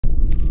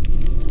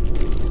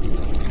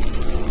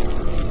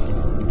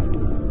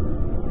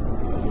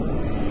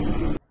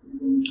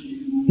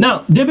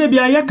Now, there may be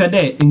a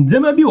yakade in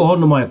Zemabi or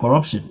no more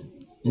corruption.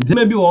 In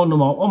Zemabi or no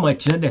more, my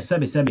children,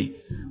 Sabi,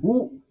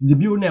 who the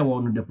billionaire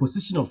on the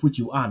position of which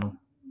you are no.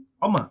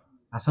 Oma,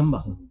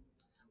 Asamba.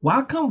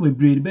 Why can't we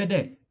breed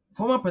better?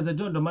 Former President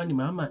John Domani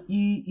Mahama,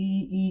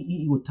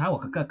 Otawa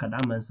Kaka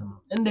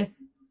Kadamansama. And then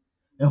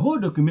a whole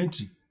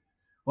documentary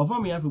of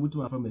me have to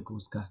my family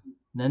Koska,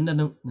 Nanda,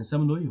 and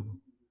some know you.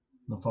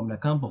 From the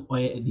camp of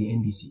oil at the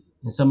NDC.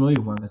 And some know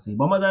you want to say,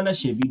 Bamadana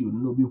share video,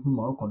 no be whom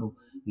or Kodo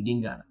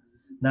within Ghana.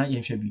 Now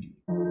you share video.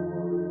 Mr.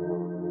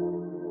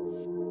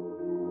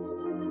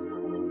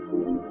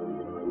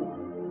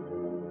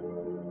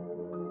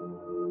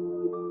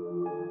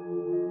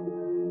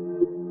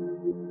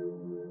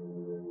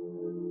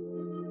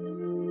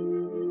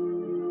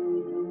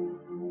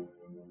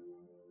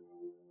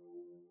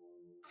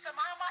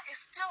 Mahama is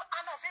still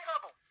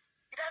unavailable.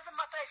 It doesn't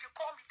matter if you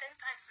call me 10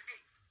 times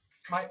today.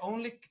 My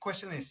only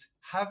question is,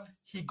 have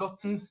he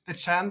gotten the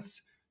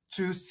chance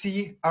to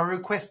see our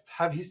request?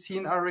 Have he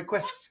seen our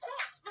request? Of course,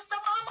 Mr.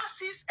 Mahama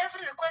sees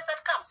every request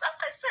that comes. As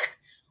I said,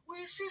 we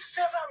receive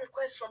several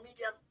requests from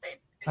media.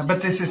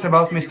 But this is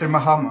about Mr.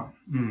 Mahama.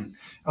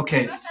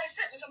 Okay. As I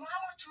said, Mr.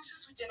 Mahama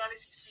chooses which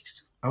journalist he speaks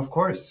to. Of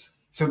course.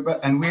 So,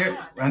 and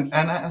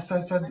as I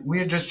said,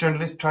 we're just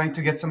journalists trying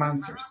to get some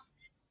answers.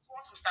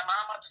 Wants Mr.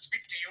 Mahama to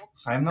speak to you.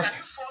 I'm not. Can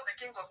you force the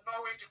King of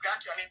Norway to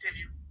grant you an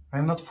interview?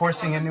 I'm not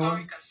forcing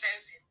anyone. Can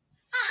sense him.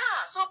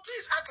 So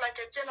please act like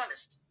a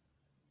journalist.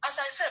 As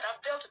I said,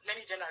 I've dealt with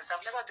many journalists.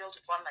 I've never dealt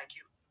with one like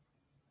you.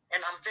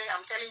 And I'm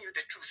telling you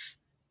the truth.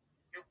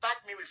 You bag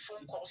me with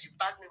phone calls, you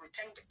bag me with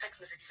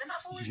text messages, and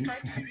I've always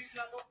tried to be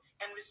reasonable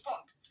and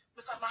respond.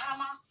 Mr.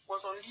 Mahama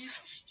was on leave.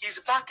 He's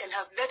back and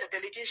has led a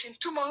delegation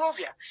to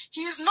Monrovia.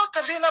 He is not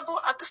available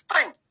at this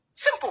time.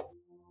 Simple.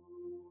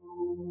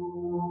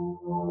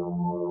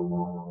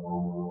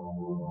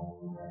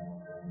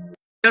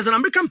 There's an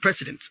American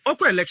president,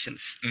 open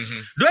elections.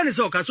 During this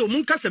okay, so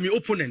Munka semi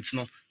opponents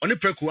no on the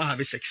preku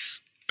have sex.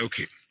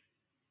 Okay.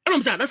 And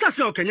I'm saying that's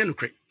actually Kenyan no.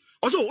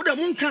 Also, the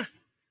Munka,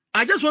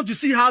 I just want to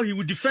see how he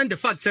would defend the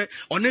fact that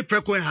on the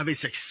preku have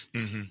sex.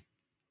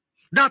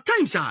 There are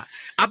times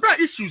about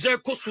issues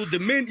so the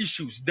main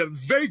issues, the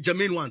very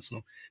germane ones,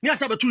 no. Near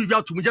Sabatu you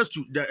to me just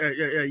to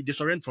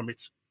disorient from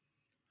it.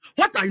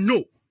 What I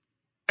know,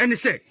 and they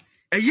say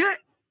a year.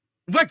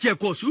 Work here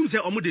course, you say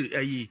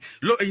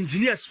law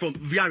engineers from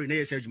VR in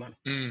ASL man.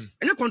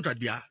 And a contract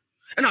there.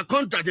 And a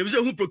contract, there is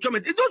who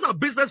procurement. Those are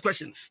business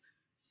questions.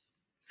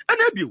 And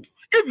if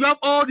you have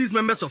all these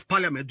members of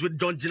parliament with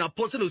John Gina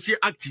Postal say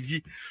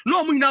active,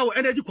 no now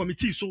energy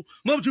committee, so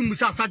more to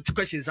Musa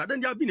questions, then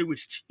there have been a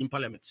waste in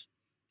parliament.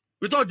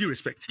 With all due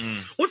respect.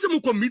 What's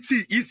the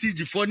committee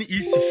ECG for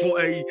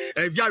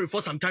a VR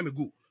for some time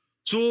ago?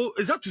 So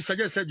is that to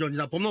suggest that John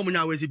Gina Postal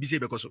now is busy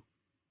because of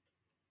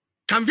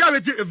can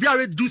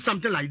VR do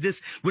something like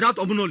this without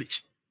open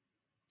knowledge?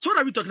 So what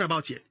are we talking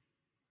about here?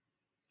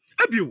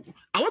 Ebio,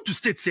 I want to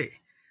state, say,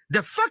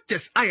 the fact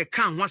is I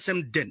can't want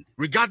them then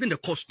regarding the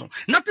cost. No,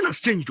 nothing has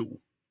changed though.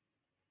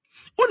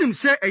 When him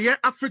say a year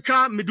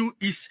Africa Middle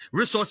East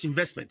Resource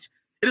Investment,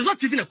 it is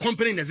not even a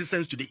company in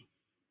existence today.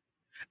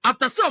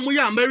 After some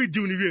year Ameri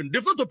doing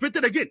they've not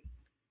operated again.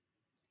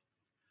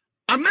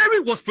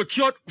 Ameri was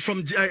procured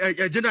from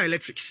General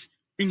Electrics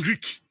in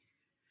Greek.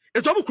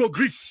 It's almost called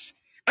Greece.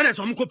 And that's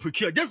what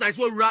procure. Just like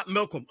what Rap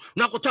Malcolm.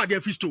 Now go to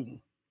the fish.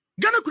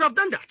 Ghana could have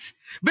done that.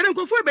 But then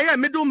go for a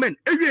middleman.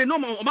 Every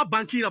normal about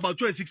banking about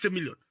 260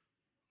 million.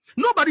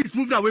 Nobody is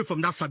moving away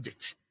from that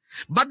subject.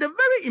 But the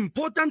very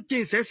important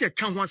thing says you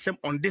can't want them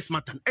on this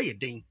matter.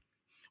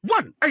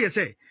 One, I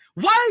say,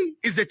 why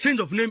is the change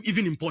of name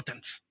even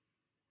important?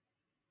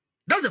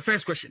 That's the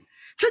first question.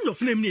 Change of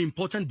name is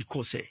important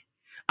because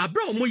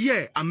Abraham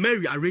a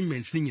marry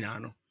arrangements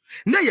now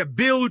you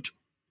build,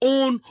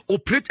 own,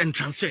 operate, and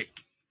transfer.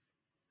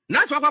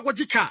 Not what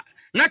you can,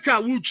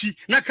 Naka Wuchi,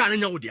 Naka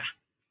Nyawodia.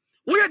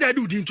 We are there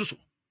doing so.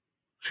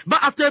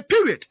 But after a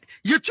period,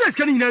 your choice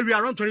can in area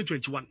around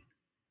 2021.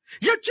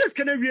 Your choice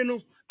can area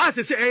as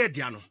I say,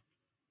 Diano.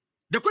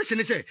 The question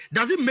is,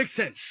 does it make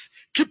sense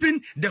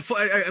keeping the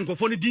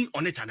Encophonity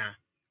on it?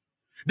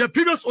 The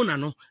previous owner,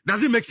 no,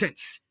 does it make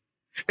sense?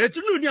 It's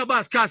no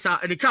nearby Casa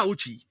and the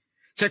Kauchi.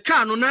 Say,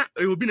 Canona,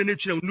 it will be a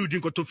nature of Nudin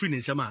Cotofrin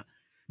in Sama.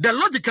 The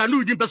logical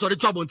Nudin person of the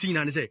trouble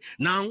and say,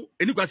 now,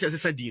 any question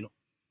said Dino.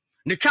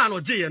 Ne can or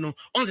J no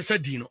on the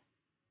said Dino.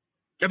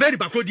 A very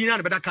backwardina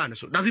and better can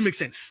so does it make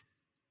sense?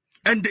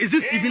 And is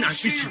this even an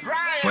issue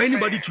for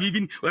anybody to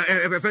even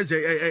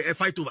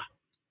fight over?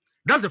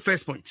 That's the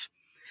first point.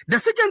 The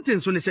second thing,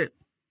 so they say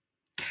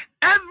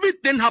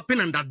everything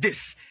happened under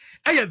this.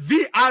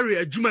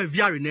 VR Juma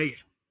VR in a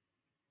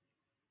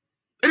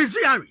it is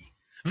VR.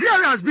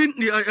 VR has been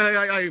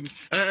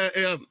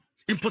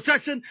in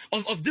possession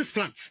of this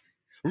plant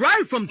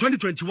right from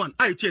 2021.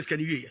 IHS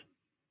can you hear?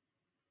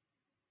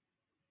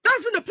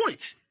 That's been the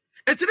point.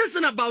 It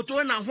isn't about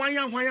when no.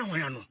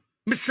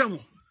 Mr.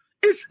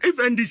 If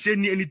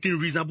NDC anything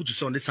reasonable to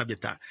say on this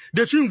subject,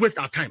 they shouldn't waste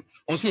our time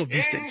on some of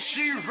these things.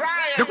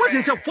 The question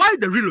is why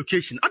the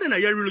relocation? I didn't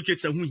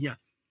relocate here.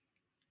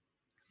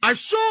 I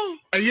saw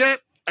a year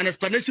an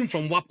explanation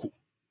from WAPCO.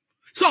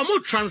 So I'm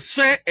going to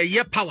transfer a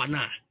year power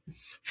now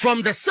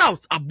from the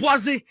south,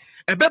 Abuazi,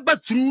 a beba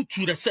through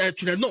to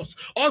the north,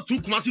 or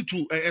through Kumasi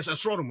to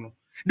Esrorum.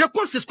 The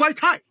cost is quite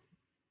high.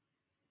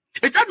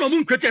 It had no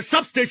moon create a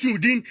substation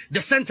within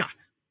the center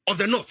of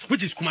the north,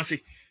 which is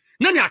Kumasi.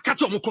 None are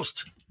catch on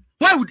cost.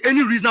 Why would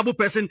any reasonable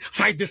person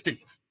fight this thing?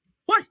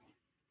 Why?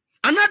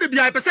 Another be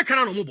a person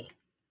cannot mobile.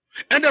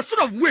 And the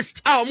sort of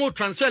waste our more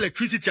transfer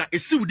electricity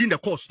is still within the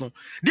cost. No,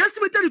 they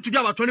estimated it to be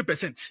about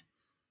 20%.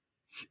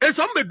 And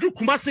some may do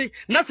Kumasi,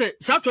 not say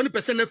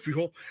 20% free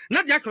ho,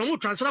 not the actual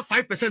transfer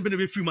 5%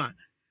 benefit free man.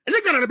 And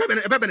they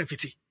get a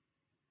benefit.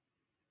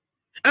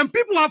 And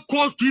people have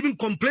cause to even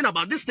complain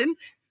about this thing.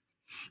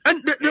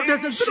 And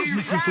there's a sort of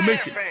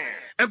misinformation.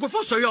 And go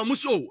for sorry,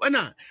 almost oh, and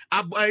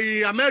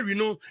I marry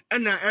no,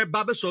 and a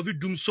barber sovi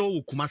doom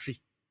so Kumasi.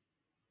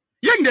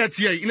 Young that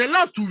here in the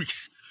last 2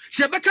 weeks.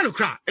 She have kind of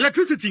cry.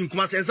 Electricity in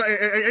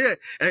Kumasi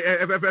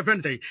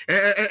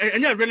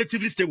and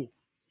relatively stable.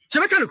 She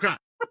have kind of cry.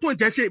 The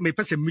point I say, my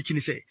person making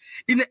say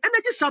in the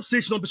energy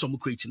substation of some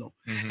creating no.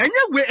 And yeah,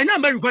 we and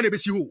American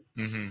ABC who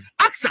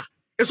AXA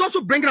is also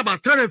bringing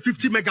about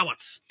 350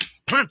 megawatts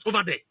plants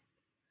over there.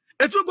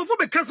 It will go for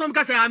the customer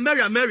because I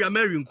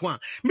marry in Kwan.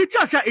 Me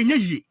tell say in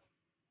ye.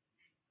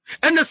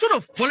 And the sort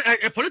of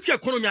political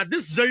economy at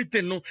this very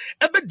thing no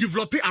ever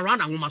developing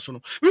around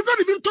Angumasono. We've not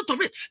even thought of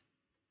it.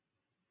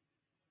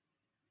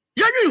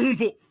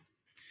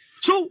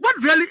 So what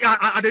really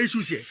are the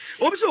issues here?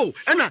 Also,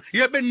 and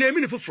you have been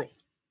naming it for.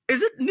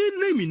 Is it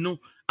naming? No.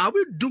 Are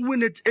we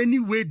doing it any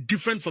way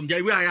different from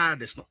the way I are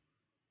this? No.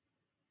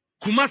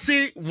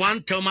 Kumasi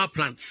one thermal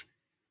plants.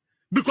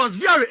 Because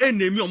we are a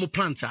name of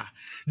plants.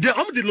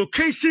 The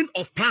location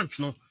of plants,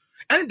 no,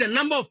 and the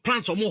number of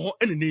plants or more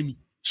any name.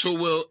 So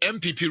will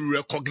MPP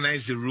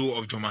recognize the rule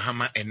of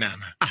Mahama and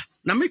Nana?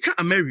 Now make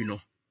a Mary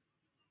no.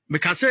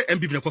 Because say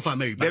MPP na kofa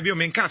Mary. There be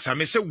main case. I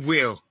may say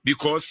well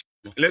because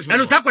let's.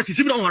 And that question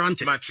is not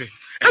warranted.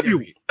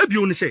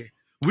 Ebi say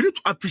we need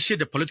to appreciate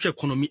the political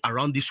economy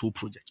around this whole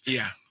project.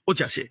 Yeah. What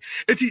you say?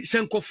 Eti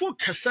senkofo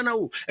kasana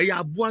o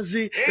eya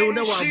abuaze e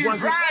wona wa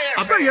abuaze.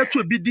 Aba ya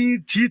to bi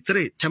din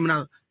T3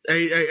 terminal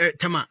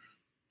tema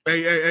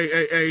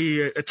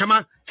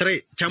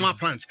 3 thermal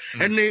plants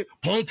and the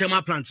pond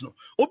thermal plants no.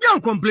 Obi an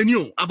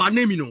complain about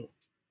naming no.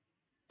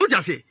 What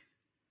you say?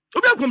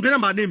 Obi an complain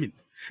about naming.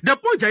 The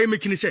point I am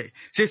making is say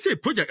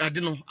project I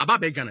don't know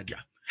about Beijanadia.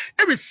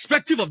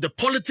 Irrespective of the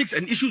politics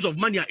and issues of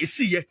money, I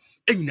see here.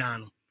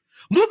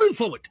 Moving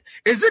forward,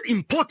 is it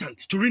important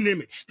to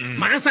rename it?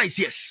 My answer is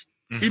yes.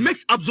 It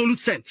makes absolute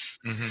sense.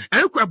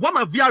 And one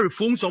of VR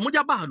reforms or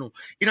Mojabano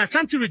in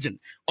Ashanti region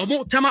or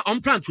more Tama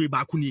on plant to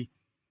Bakuni.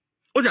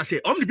 Or just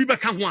say, only people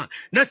can one.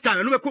 Next time,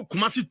 I know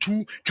Kumasi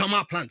 2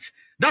 Tama plants.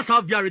 That's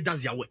how VR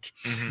does their work.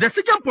 The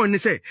second point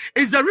is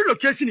is the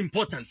relocation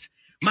important?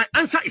 My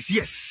answer is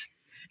yes.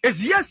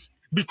 It's yes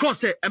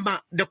because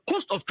the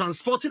cost of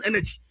transporting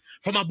energy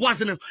from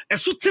Abuazen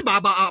is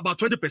about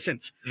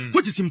 20%,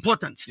 which is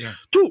important. Yeah.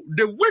 2,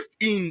 the waste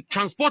in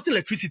transporting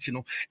electricity,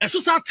 no, is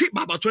also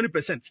about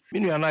 20%.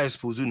 Many are not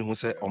exposing who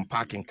say on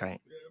parking kind.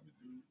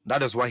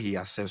 That is why he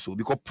has said so.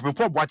 Because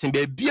report what in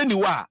be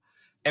anywhere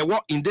and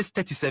what in this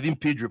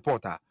 37-page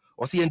report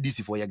or see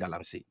NDC for your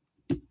galamsey.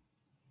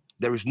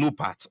 There is no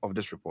part of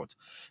this report,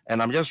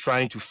 and I'm just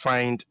trying to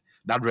find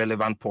that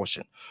relevant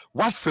portion.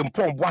 What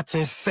Frimpong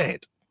Watson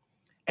said,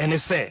 and he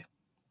said,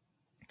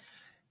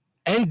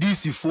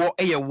 NDC for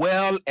a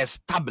well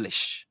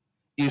established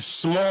in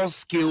small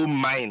scale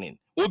mining.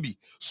 Obi,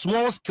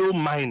 small scale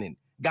mining.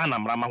 Ghana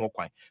Mrama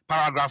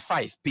paragraph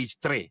 5, page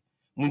 3.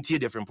 Muntie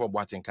de Frimpong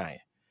Watson Kai.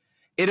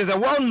 It is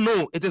well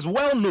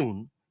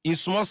known in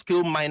small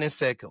scale mining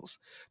circles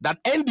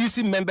that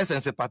NDC members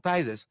and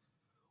sympathizers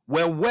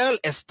were well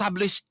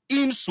established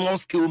in small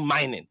scale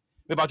mining.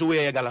 Me ba to we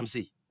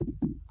galamsi.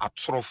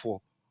 Atrofo.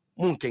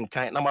 Mun ken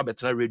kan na ma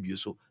betra radio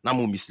so na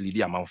mo mislead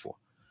amanfo.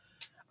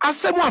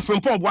 Asemo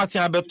afempo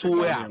boatin abeto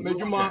we a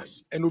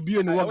medjuma and obi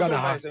eni wagana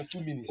ha.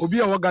 Obi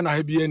a wagana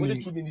ha bi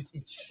eni. 2 minutes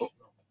each.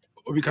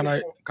 Obi can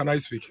I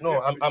speak?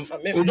 No,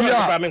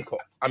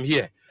 I'm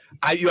here.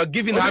 You are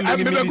giving how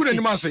many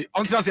minutes? I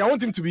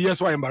want him to be here,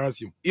 so I embarrass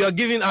him. You are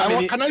giving how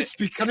many? Can I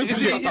speak? Can you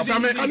please shut up?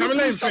 Let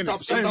me speak.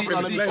 Shut up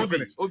and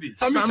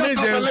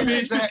let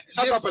me speak.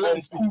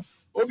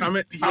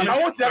 I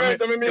want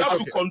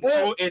to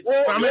control it.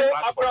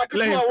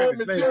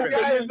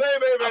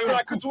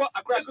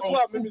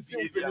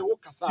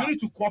 You need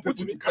to cooperate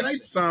with me.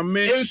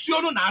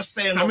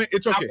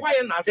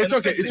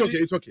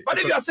 It's okay. But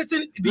if you are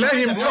sitting, let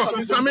him talk.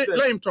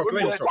 Let him talk.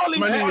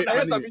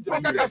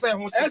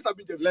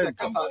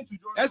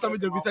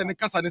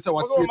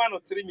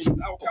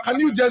 Can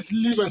you just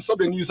leave and stop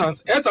the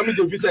nuisance?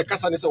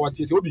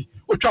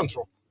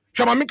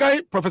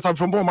 Professor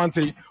from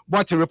Bomante,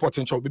 what a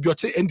reporting show, baby,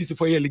 NDC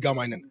for illegal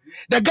mining.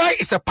 The guy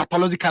is a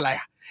pathological liar,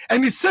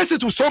 and he says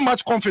it with so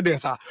much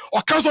confidence.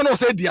 Or council no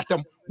say the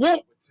atom.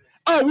 Who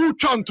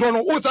can't throw?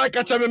 Who's I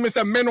catch me,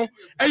 Mr. Meno?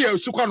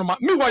 Sukanoma.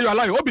 Meanwhile, you are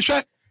lying. Obi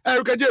share.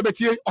 Or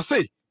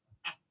say,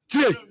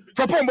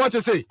 from what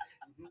to say.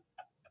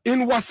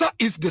 in Wasa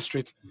East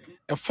District,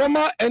 a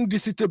former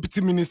NDC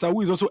deputy minister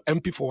who is also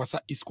MP for Wasa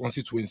East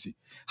constituency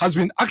has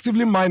been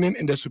actively mining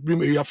in the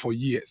Supreme area for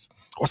years.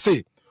 Or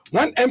say,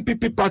 when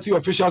MPP party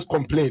officials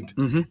complained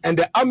and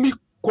the army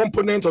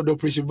component of the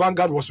Operation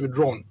Vanguard was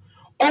withdrawn,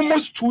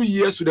 almost 2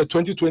 years to the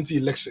 2020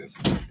 elections,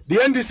 the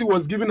NDC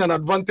was given an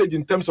advantage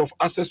in terms of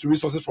access to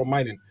resources from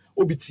mining.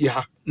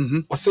 OBTH.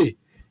 Or say,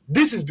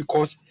 this is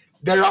because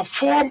there are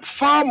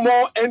far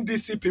more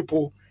NDC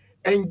people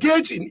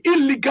engaged in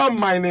illegal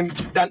mining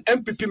than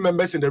MPP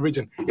members in the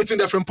region. It's in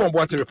the Frimpong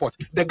Boate report.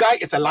 The guy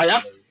is a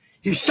liar.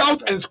 He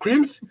shouts and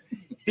screams.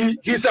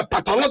 He's a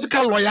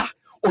pathological lawyer.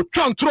 Or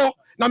Chantro.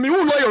 Now, me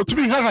who lawyer to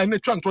be here and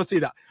Chantro say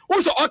that.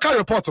 Also, Oka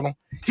report,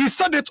 he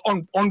said it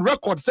on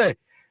record. Say,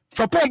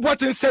 Frimpong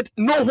Boate said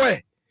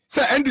nowhere.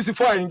 Say NDC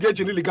for engage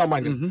in illegal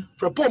mining.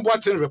 Frimpong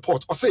Boate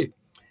report or say.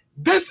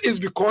 This is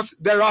because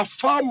there are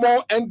far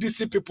more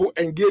NDC people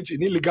engaged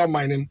in illegal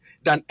mining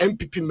than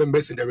MPP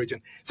members in the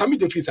region. Sami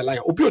Jefi is a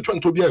liar. Obi o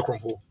trying to be a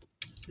crumfo.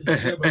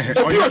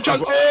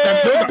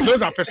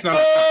 Those are personal.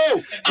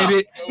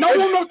 Now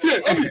we're not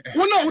here.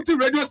 We're not with the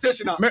radio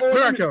station now.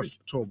 Miracles.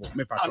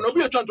 Obi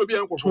o trying to be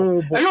a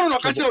crumfo.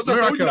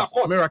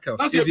 Miracles.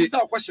 That's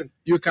a question.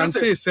 You can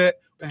say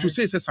to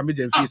say Sami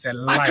Jefi is a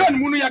liar. I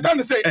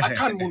can't say I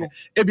can't munu.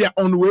 Ebia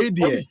on way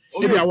there.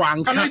 Ebia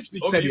one can I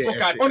speak? Obi,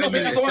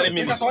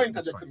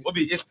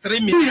 it's 3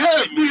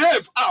 minutes.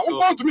 Behave.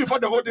 Come to me for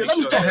the whole day. Let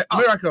me talk.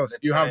 Miracles.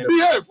 You have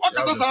behave.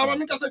 Focus.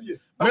 Sami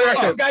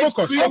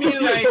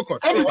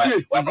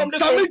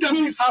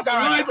Jefi has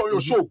lied on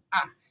your show.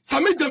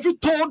 Sami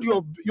Jefi told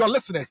your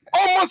listeners,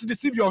 almost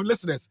deceived your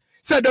listeners,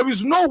 said there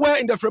is nowhere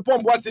in the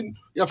Frimpong Boate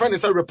your friend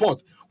is a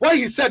report why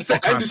he said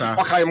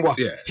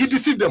he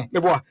deceived them,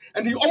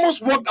 and he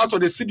almost walked out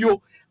of the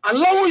studio,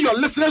 allowing your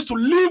listeners to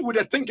live with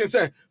the thinking.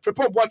 Say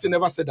Frimpong Boate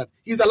never said that.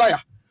 He's a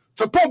liar.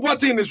 Frimpong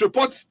Boate in his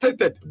report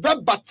stated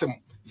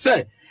verbatim,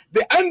 say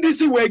the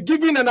NDC were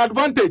given an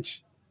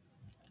advantage.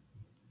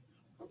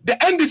 The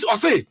NDC or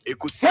say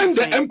when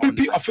the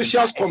MPP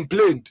officials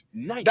complained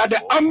that the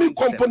army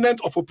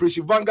component of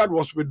Operation Vanguard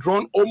was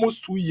withdrawn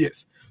almost 2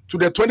 years to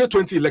the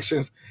 2020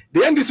 elections, the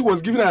NDC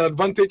was given an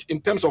advantage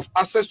in terms of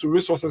access to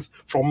resources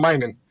from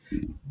mining.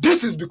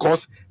 This is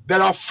because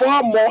there are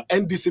far more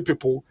NDC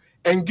people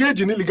engaged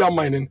in illegal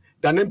mining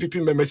than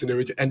MPP members in the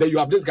region. And then you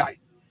have this guy,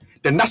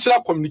 the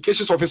National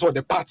Communications Officer of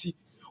the party,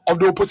 of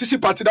the opposition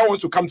party that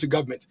wants to come to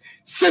government,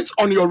 sits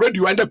on your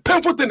radio, and the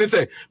painful thing is,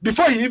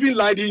 before he even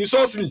lied, he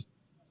insults me.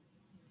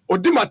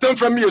 Then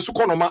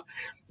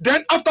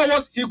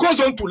afterwards, he goes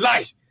on to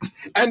lie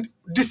and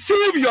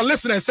deceive your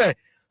listeners. Say,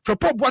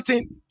 Frimpong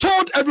Boate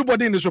told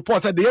everybody in his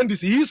report that the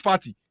NDC, his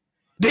party,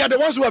 they are the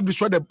ones who have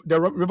destroyed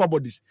the river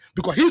bodies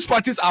because his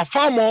parties are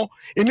far more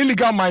in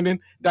illegal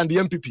mining than the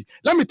MPP.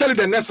 Let me tell you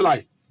the next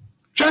lie.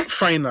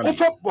 Finally,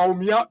 Offer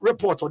Bawumia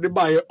reports on the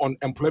buyer on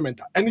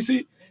employment, and you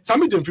see,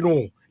 Sami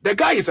Jefi, the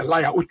guy is a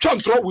liar. Who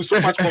can't throw with so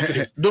much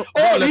confidence. He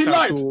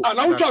lied. And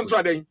now can't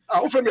try then. I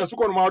offer me a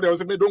second amount. They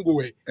say, "Don't go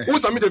away."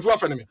 Who's Sami Jefi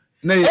for me?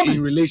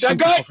 In relation, the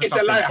guy is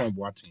a liar.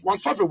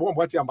 151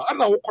 Boate. I don't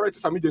know who correct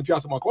Sami Jefi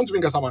as a man. Come to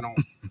me, Gasama now.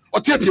 Or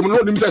Tiati, you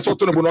know, himself so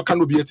to no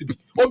can be a TB.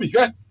 Obi,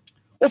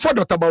 offer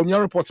Dr. Bawumia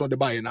reports on the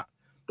buyer now.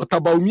 Dr.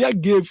 Bawumia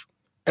gave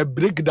a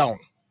breakdown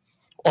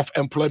of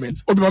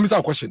employment. Obi, mami,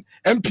 a question.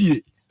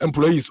 MPA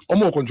employees,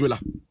 Omo controller.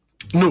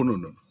 No.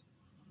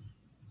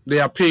 They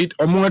are paid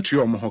more to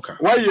your Mohoka.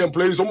 Why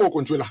employees or more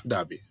controller?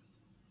 Dabi.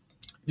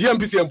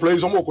 GMPC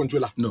employees or more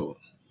controller? No.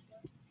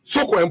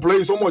 Soko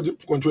employees or more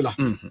controller?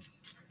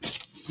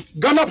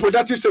 Ghana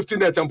Productive Safety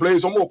Net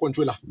employees or more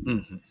controller?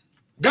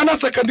 Ghana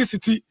Secondary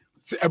City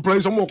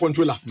employees or more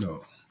controller?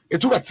 No.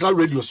 It took a trial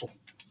radio so.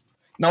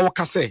 Now what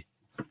can say?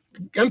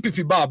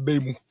 MPP bar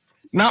bemu.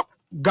 Now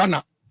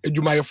Ghana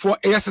Ejumaya for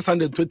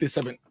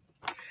AS627.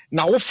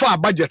 Now, what far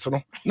budget?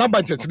 No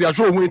budget. They are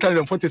showing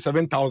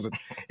 847,000.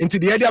 Into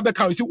the idea back,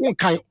 you see one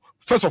kind.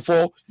 First of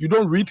all, you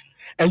don't read,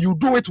 and you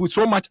do it with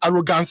so much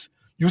arrogance.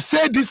 You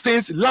say these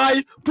things,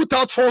 lie, put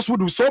out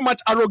falsehood with so much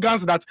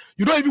arrogance that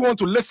you don't even want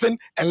to listen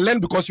and learn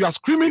because you are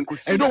screaming and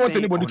you don't want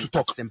anybody to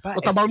talk.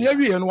 Dr.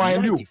 Bawumia and why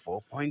you?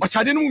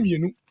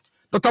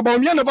 Dr.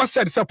 Bawumia never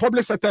said it's a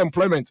public sector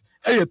employment.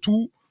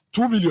 2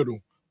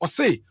 million. Or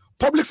say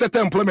public sector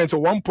employment of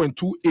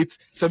 1.28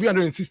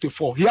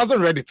 764. He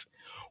hasn't read it.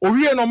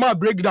 Oriye normal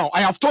breakdown.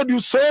 I have told you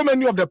so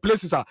many of the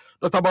places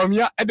Dr.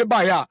 Bawumia at the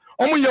buyer.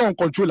 On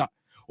controller.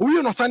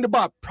 Oriye no send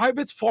about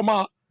private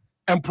formal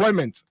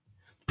employment.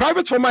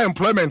 Private formal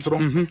employment,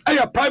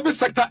 private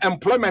sector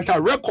employment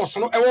records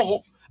no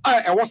ewo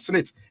I was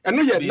Senate. And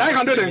no yet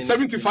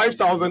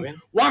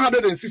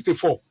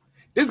 975,164.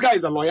 This guy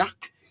is a lawyer.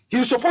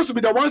 He's supposed to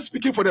be the one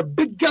speaking for the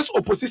biggest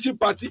opposition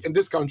party in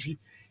this country.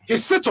 He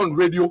sits on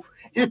radio.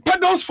 He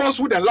peddles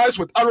falsehood and lies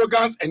with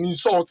arrogance and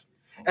insults.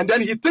 And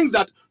then he thinks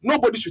that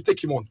nobody should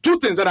take him on. Two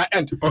things that I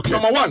end. Okay.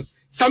 Number one,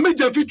 Sami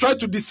Jefi tried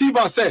to deceive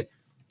us. Say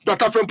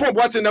Dr. Frimpong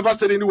Boate never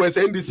said anywhere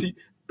say NDC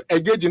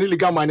engaged in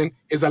illegal mining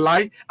is a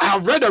lie. I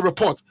have read a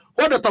report.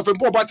 What Dr.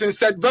 Frimpong Boate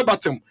said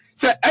verbatim.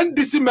 Say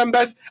NDC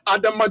members are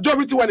the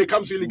majority when it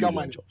comes to illegal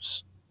mining.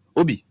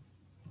 Obi,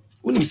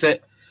 Unim say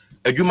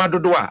adwuma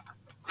dodo a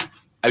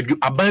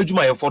aban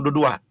adwuma ye for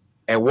dodo a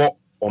ewo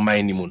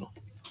oman ni mu no.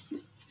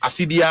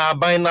 Afi bia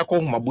aban na ko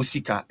humabo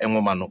sika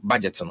enwoma no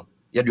budget no.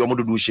 Ye de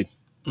omododo hye.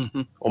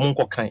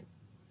 Omonko kan.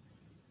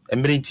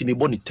 Emre ntimi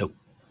boni taw.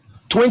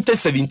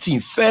 2017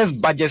 first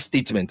budget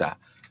statement a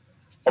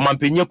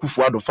Omampenya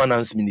Kufuado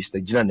finance minister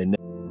Gina